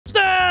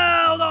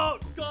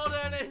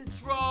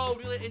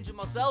bit injured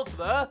myself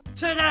there.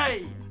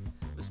 Today,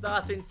 we're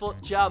starting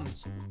FUT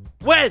Champs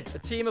with a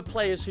team of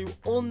players who,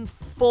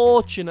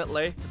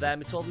 unfortunately, for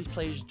them, it's all these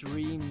players'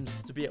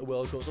 dreams to be at a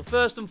World Cup. So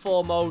first and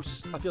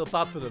foremost, I feel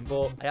bad for them,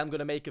 but I am going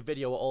to make a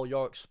video at all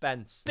your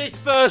expense. This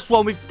first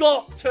one, we've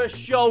got to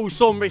show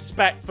some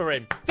respect for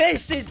him.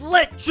 This is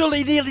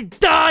literally nearly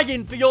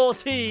dying for your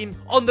team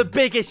on the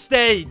biggest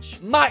stage.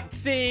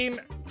 Maxime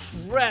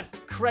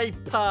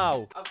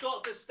Crepeau. I've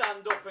got to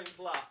stand up and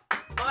clap.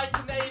 My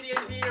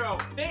Canadian hero.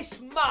 This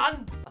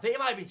man, I think he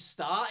might have been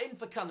starting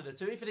for Canada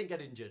too if he didn't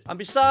get injured. And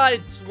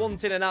besides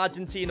wanting an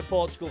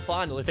Argentina-Portugal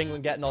final, if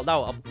England get knocked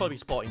out, I'll probably be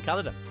supporting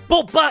Canada.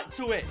 But back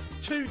to it.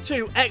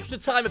 2-2, extra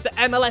time of the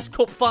MLS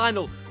Cup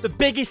final. The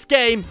biggest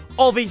game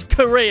of his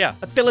career.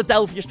 A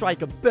Philadelphia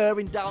striker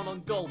bearing down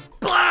on goal.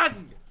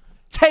 Bang!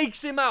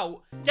 Takes him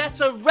out,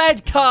 gets a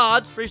red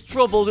card for his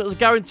troubles, it was a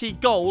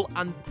guaranteed goal,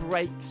 and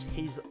breaks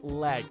his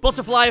leg.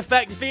 Butterfly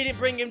effect, if he didn't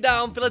bring him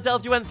down,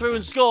 Philadelphia went through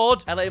and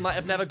scored. LA might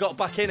have never got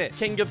back in it.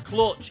 King of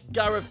clutch,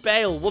 Gareth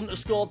Bale, wouldn't have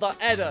scored that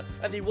header,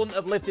 and he wouldn't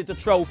have lifted the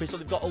trophy, so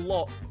they've got a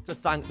lot to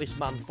thank this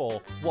man for.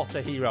 What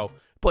a hero.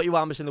 But you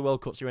are missing the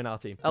World Cup, so you're in our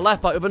team. A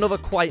left back with another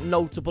quite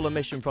notable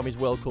omission from his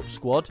World Cup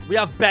squad. We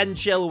have Ben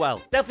Chilwell.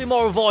 Definitely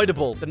more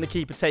avoidable than the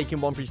keeper taking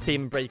one for his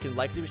team and breaking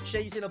legs. He was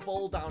chasing a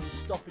ball down in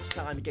stoppage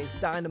time against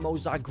Dynamo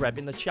Zagreb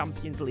in the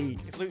Champions League.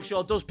 If Luke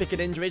Shaw does pick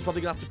an injury, he's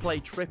probably going to have to play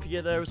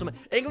Trippier there or something.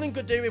 England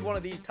could do with one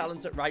of these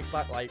talents at right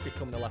back, like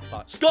becoming a left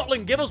back.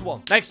 Scotland, give us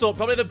one. Next up,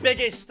 probably the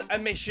biggest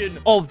omission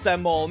of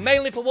them all.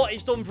 Mainly for what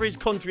he's done for his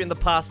country in the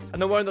past,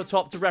 and then we're in the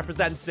top to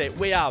represent it.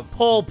 We have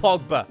Paul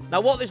Pogba.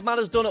 Now, what this man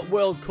has done at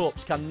World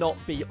Cups cannot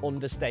be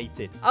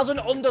understated. As an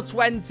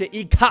under-20,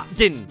 he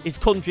captained his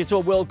country to a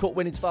World Cup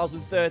win in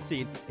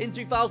 2013. In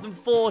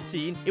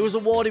 2014, he was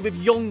awarded with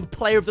Young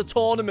Player of the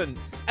Tournament.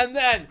 And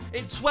then,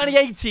 in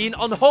 2018,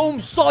 on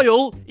home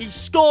soil, he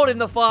scored in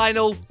the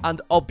final and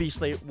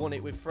obviously won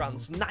it with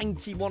France.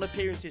 91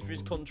 appearances for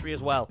his country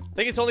as well. I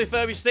think it's only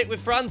fair we stick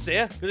with France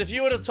here, because if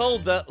you would have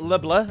told that Le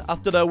Bleu,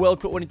 after their World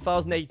Cup win in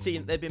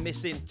 2018, they'd be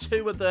missing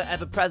two of their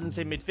ever presence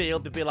in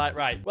midfield, they'd be like,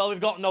 right, well, we've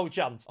got no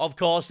chance. Of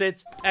course,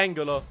 it's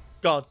N'Golo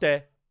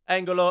Kanté.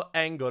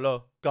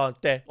 N'Golo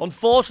Kanté.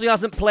 Unfortunately,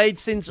 hasn't played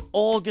since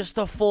August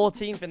the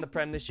 14th in the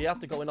Prem this year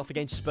after going off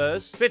against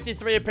Spurs.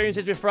 53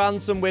 appearances with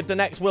France, and with the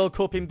next World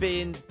Cup in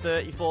being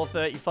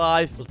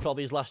 34-35, was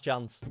probably his last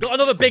chance. Got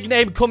another big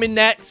name coming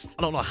next.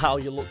 I don't know how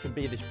your luck can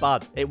be this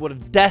bad. It would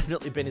have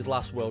definitely been his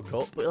last World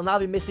Cup, but he'll now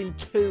be missing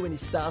two in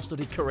his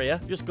star-studded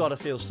career. Just gotta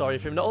feel sorry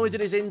for him. Not only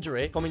did his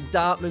injury come in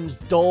Dortmund's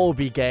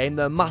Derby game,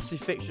 the massive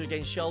fixture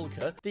against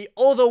Schalke, the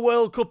other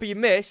World Cup he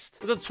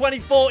missed was the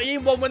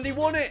 2014 one when they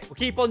won it. We'll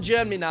keep on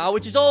Germany now,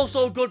 which is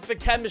also good for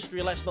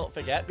chemistry, let's not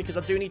forget, because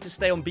I do need to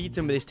stay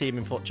unbeaten with this team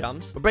in FUT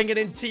Champs. We're bringing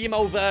in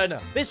Timo Werner.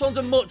 This one's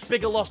a much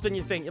bigger loss than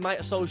you think. You might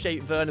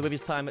associate Werner with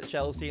his time at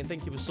Chelsea and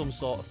think he was some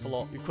sort of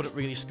flop who couldn't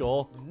really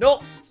score.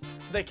 Not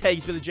the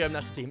case with the German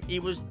national team. He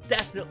was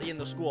definitely in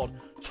the squad.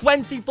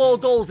 24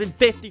 goals in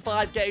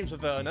 55 games for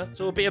Werner.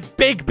 So it'll be a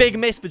big, big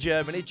miss for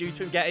Germany due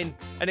to him getting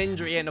an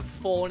injury in a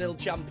 4-0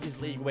 Champions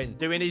League win.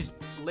 Doing his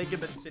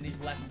ligaments in his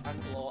left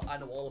ankle. I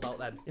know all about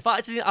them. If I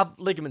actually didn't have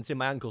ligaments in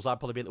my ankles, I'd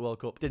probably be at the World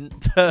Cup.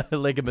 Didn't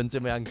ligaments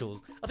in my ankles.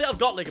 I think I've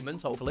got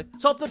ligaments, hopefully.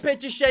 Top of the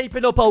pitch is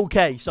shaping up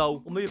okay.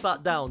 So we'll move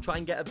that down. Try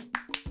and get a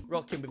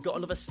rocking. We've got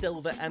another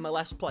silver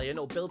MLS player.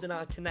 No, building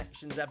our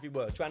connections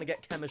everywhere. Trying to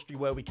get chemistry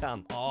where we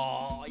can.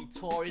 Oh, he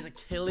tore his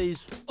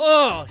Achilles.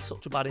 Oh,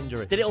 such a bad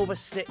injury. Did it over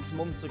 6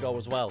 months ago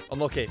as well.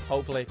 Unlucky.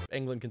 Hopefully,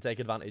 England can take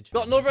advantage.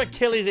 Got another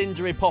Achilles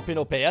injury popping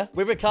up here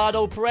with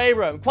Ricardo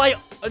Pereira. I'm quite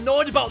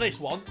annoyed about this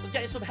one. I was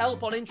getting some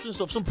help on Insta and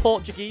stuff. Some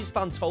Portuguese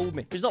fan told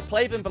me. He's not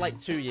played them for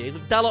like 2 years.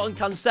 With Dalot and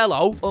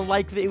Cancelo,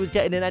 unlikely that he was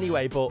getting in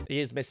anyway, but he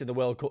is missing the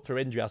World Cup through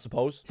injury, I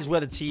suppose. This is where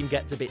the team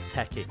gets a bit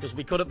techie, because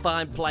we couldn't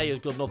find players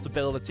good enough to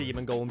build a team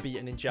and go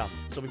unbeaten in champs.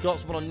 So we've got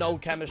someone on no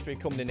chemistry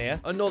coming in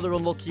here. Another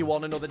unlucky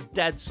one, another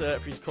dead cert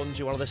for his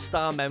country, one of the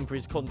star men for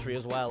his country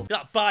as well.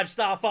 That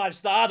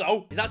 5-star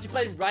though. He's actually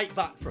playing right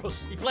back for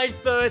us. He played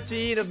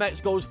 13 of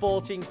Mexico's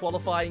 14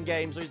 qualifying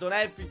games, so he's done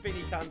everything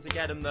he can to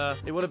get him there.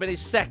 It would have been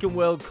his second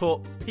World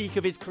Cup, peak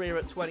of his career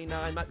at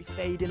 29, might be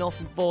fading off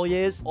in 4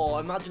 years. Oh,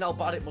 imagine how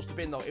bad it must have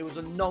been though. It was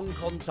a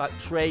non-contact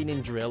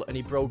training drill and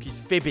he broke his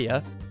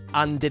fibia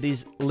and did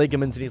his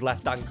ligaments in his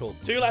left ankle.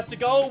 2 left to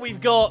go.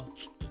 We've got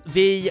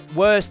the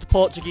worst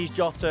Portuguese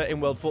Jota in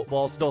world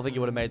football. So don't think he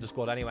would have made the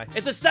squad anyway.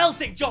 If the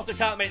Celtic Jota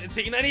can't make the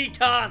team, then he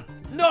can't.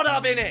 Not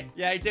having it.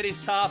 Yeah, he did his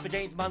calf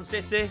against Man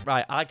City.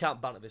 Right, I can't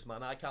banter this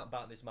man. I can't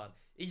banter this man.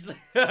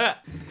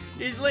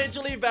 He's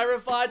literally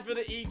verified for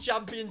the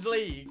E-Champions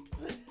League.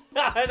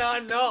 And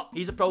I'm not.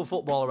 He's a pro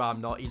footballer,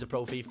 I'm not. He's a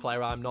pro FIFA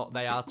player, I'm not.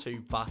 They are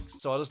two facts.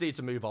 So I just need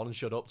to move on and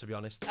shut up, to be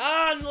honest.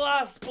 And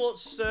last but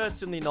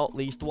certainly not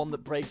least, the one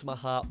that breaks my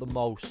heart the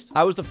most.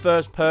 I was the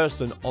first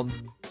person on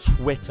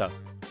Twitter,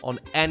 on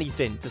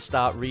anything, to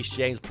start Reece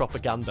James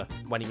propaganda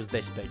when he was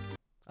this big.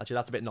 Actually,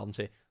 that's a bit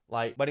noncy.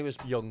 Like, when he was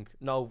young.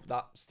 No,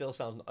 that still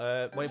sounds...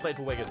 when he played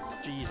for Wigan.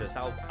 Jesus,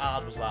 how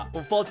hard was that?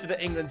 Unfortunately,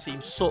 the England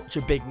team's such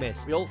a big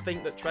miss. We all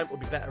think that Trent would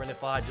be better in a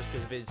 5 just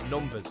because of his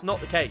numbers. Not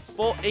the case.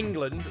 For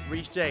England,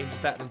 Reece James is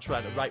better than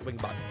Trent at right wing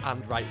back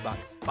and right back.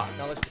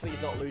 Now, let's please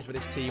not lose with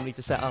this team. We need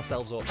to set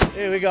ourselves up.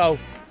 Here we go.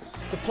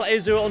 The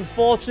players who are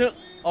unfortunate.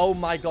 Oh,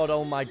 my God.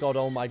 Oh, my God.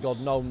 Oh, my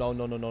God. No, no,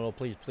 no, no, no, no.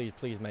 Please, please,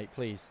 please, mate.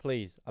 Please,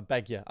 please. I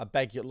beg you. I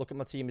beg you. Look at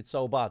my team. It's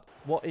so bad.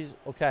 What is...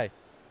 Okay.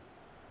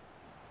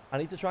 I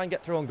need to try and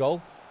get through on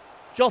goal.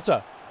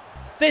 Jota.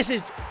 This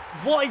is...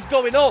 What is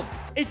going on?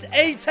 It's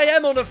 8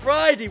 AM on a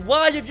Friday.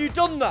 Why have you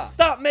done that?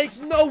 That makes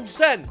no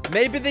sense.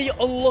 Maybe the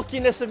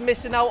unluckiness of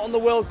missing out on the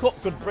World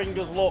Cup could bring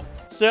us luck.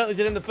 Certainly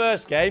did in the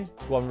first game.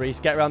 Go on, Reece.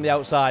 Get around the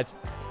outside.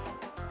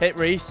 Hit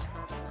Reece.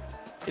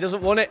 He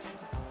doesn't want it.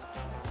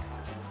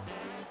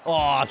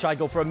 Oh, try and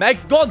go for a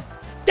Megs. Go on.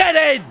 Get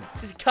in.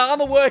 Is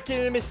karma working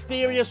in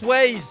mysterious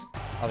ways?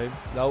 Have him.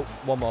 No.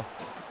 One more.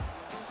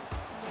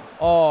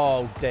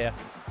 Oh, dear.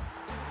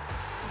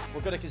 We're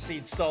going to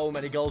concede so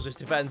many goals this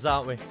defense,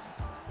 aren't we?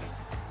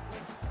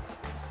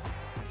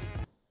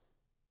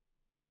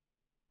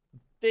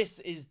 This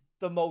is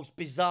the most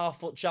bizarre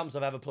FUT Champs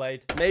I've ever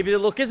played. Maybe the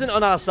luck isn't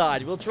on our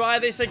side. We'll try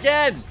this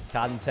again.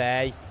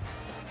 Kante.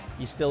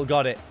 You still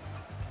got it.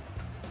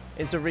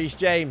 Into Reece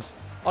James.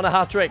 On a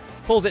hat-trick.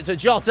 Pulls it to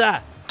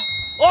Jota.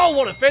 Oh,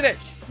 what a finish.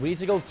 We need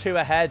to go 2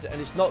 ahead, and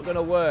it's not going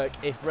to work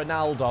if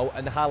Ronaldo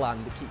and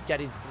Haaland keep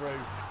getting through.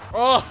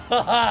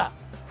 Oh,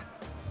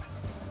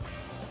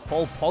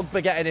 Paul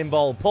Pogba getting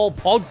involved. Paul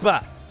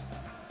Pogba.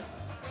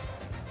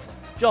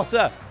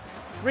 Jota.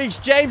 Reece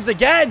James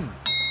again.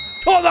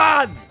 Come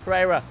on.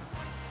 Pereira.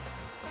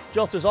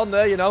 Jota's on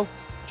there, you know.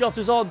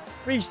 Jota's on.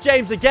 Reece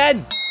James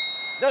again.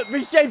 No,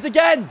 Reece James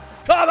again.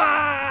 Come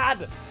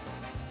on.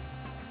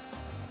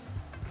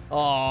 Oh,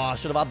 I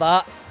should have had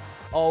that.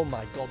 Oh,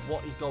 my God.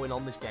 What is going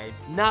on this game?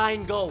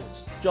 9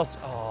 goals. Jota.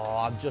 Oh,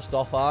 I'm just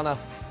off, aren't I?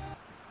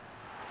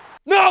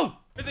 No.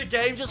 Did the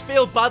game just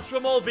feel bad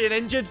from all being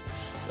injured?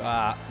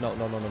 No, no,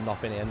 no, no,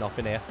 nothing here,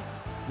 nothing here.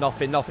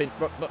 Nothing.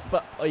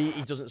 But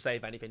he doesn't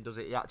save anything, does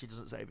it? He actually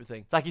doesn't save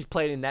anything. It's like he's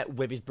playing in net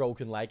with his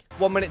broken leg.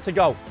 1 minute to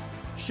go.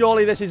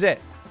 Surely this is it.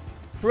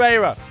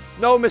 Pereira,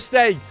 no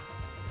mistakes.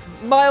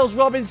 Miles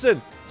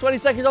Robinson, 20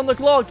 seconds on the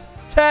clock.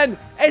 10,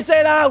 it's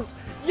in out.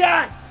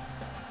 Yes!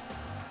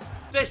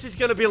 This is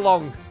going to be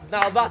long.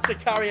 Now, that's a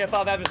carry if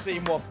I've ever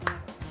seen one.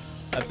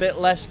 A bit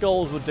less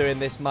goals would do in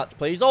this match,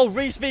 please. Oh,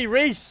 Reece v.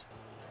 Reece.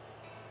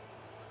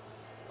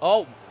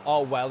 Oh,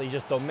 well, he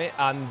just done me.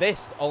 And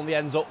this only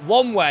ends up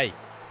one way.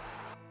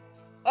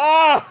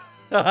 Oh!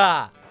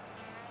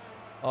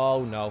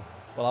 Oh, no.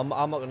 Well, I'm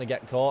not going to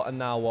get caught. And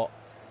now what?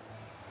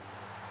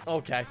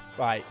 Okay.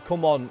 Right.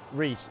 Come on,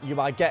 Reece. You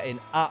are getting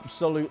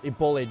absolutely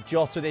bullied.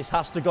 Jota, this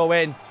has to go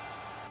in.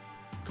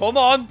 Come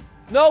on.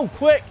 No,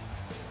 quick.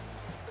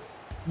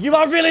 You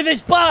are really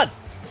this bad.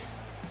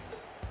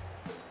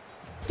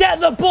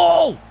 Get the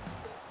ball.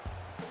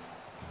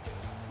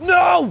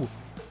 No.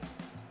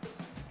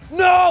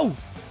 No.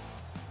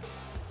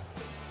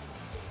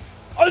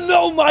 Oh,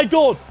 no, my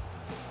God.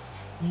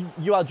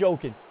 You are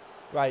joking.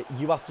 Right,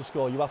 you have to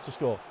score. You have to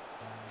score.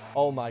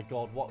 Oh, my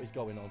God. What is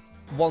going on?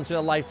 Once in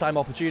a lifetime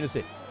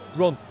opportunity.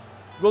 Run.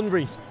 Run,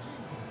 Reece.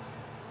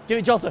 Give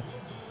it Jota.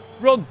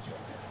 Run.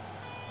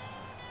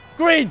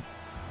 Green.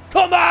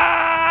 Come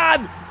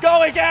on.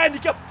 Go again.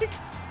 Go again.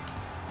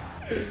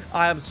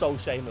 I am so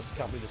shameless. I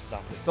can't believe this is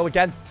happening. Go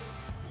again.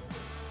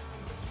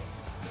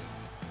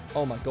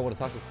 Oh, my God. What a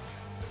tackle.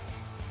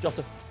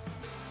 Jota.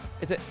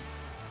 It's it.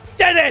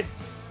 Get it.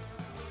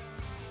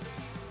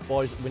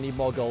 Boys, we need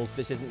more goals.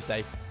 This isn't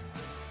safe.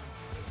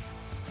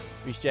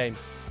 Reece James.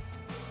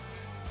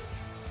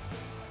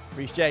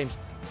 Reece James.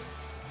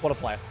 What a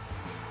player.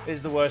 This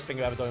is the worst thing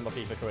I've ever done in my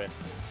FIFA career.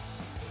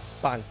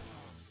 Bang.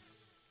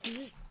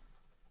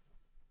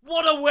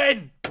 What a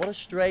win! What a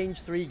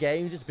strange 3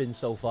 games it's been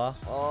so far.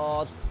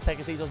 Oh,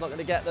 Tekasito's not going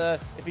to get there.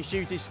 If he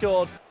shoots, he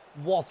scored.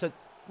 What a...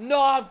 No,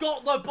 I've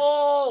got the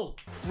ball!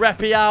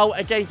 Creppy out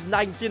against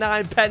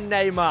 99 pen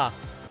Neymar.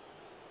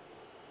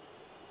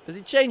 Has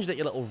he changed it,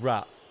 you little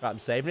rat? Right, I'm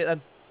saving it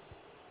then.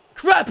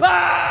 Crepper!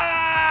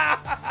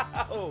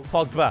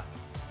 Pogba.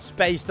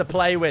 Space to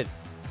play with.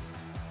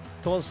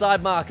 Come on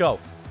side, Marco.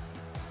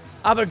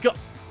 Have a go.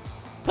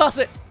 Pass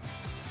it.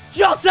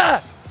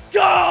 Jota!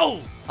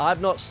 Goal! I've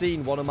not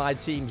seen one of my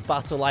teams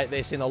battle like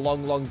this in a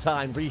long, long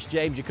time. Reece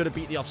James, you could have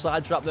beat the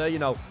offside trap there, you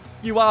know.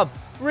 You have.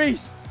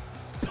 Reece.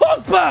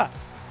 Pogba!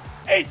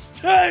 It's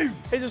 2!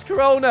 It is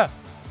Corona.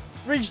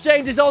 Reece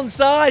James is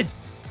onside.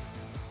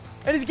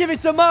 And he's giving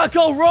it to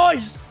Marco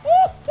Reus.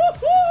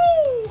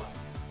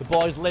 The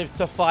boys live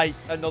to fight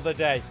another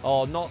day.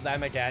 Oh, not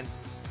them again.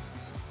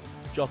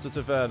 Jota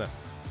to Werner.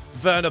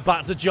 Werner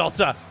back to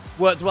Jota.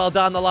 Worked well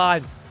down the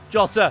line.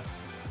 Jota.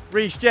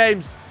 Reece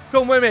James.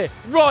 Come with me.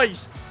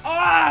 Reus.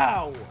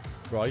 Ow!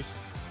 Reus.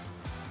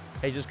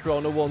 Jesus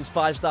Corona once.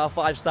 5-star,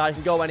 5-star. He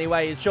can go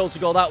anyway. He's chose to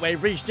go that way.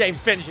 Reece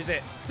James finishes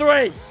it.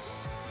 3.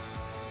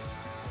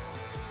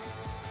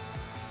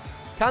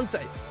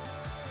 Kante.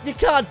 You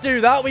can't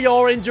do that with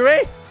your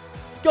injury.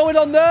 going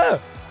on there?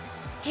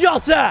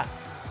 Jota!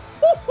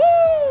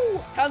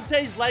 Woohoo!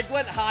 Kante's leg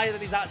went higher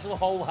than his actual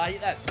whole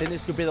height then. I think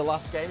this could be the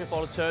last game if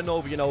on a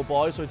turnover, you know,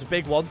 boys. So it's a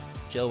big one.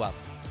 Chilwell.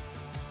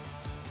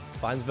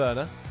 Finds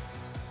Werner.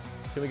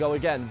 Can we go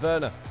again?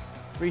 Werner.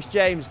 Reece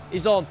James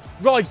is on.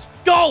 Right.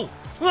 Goal!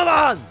 Come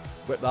on!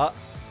 Whip that.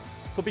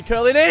 Could be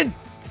curling in.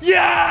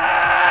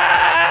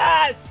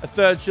 Yes! A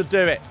third should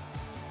do it.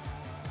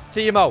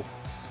 Timo.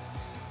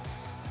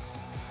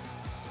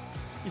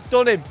 He's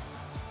done him.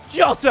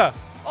 Jota!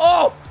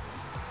 Oh!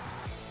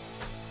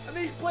 And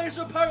these players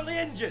are apparently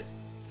injured.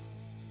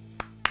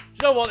 Do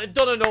you know what? They've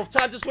done enough.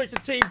 Time to switch to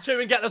team 2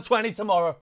 and get the 20 tomorrow.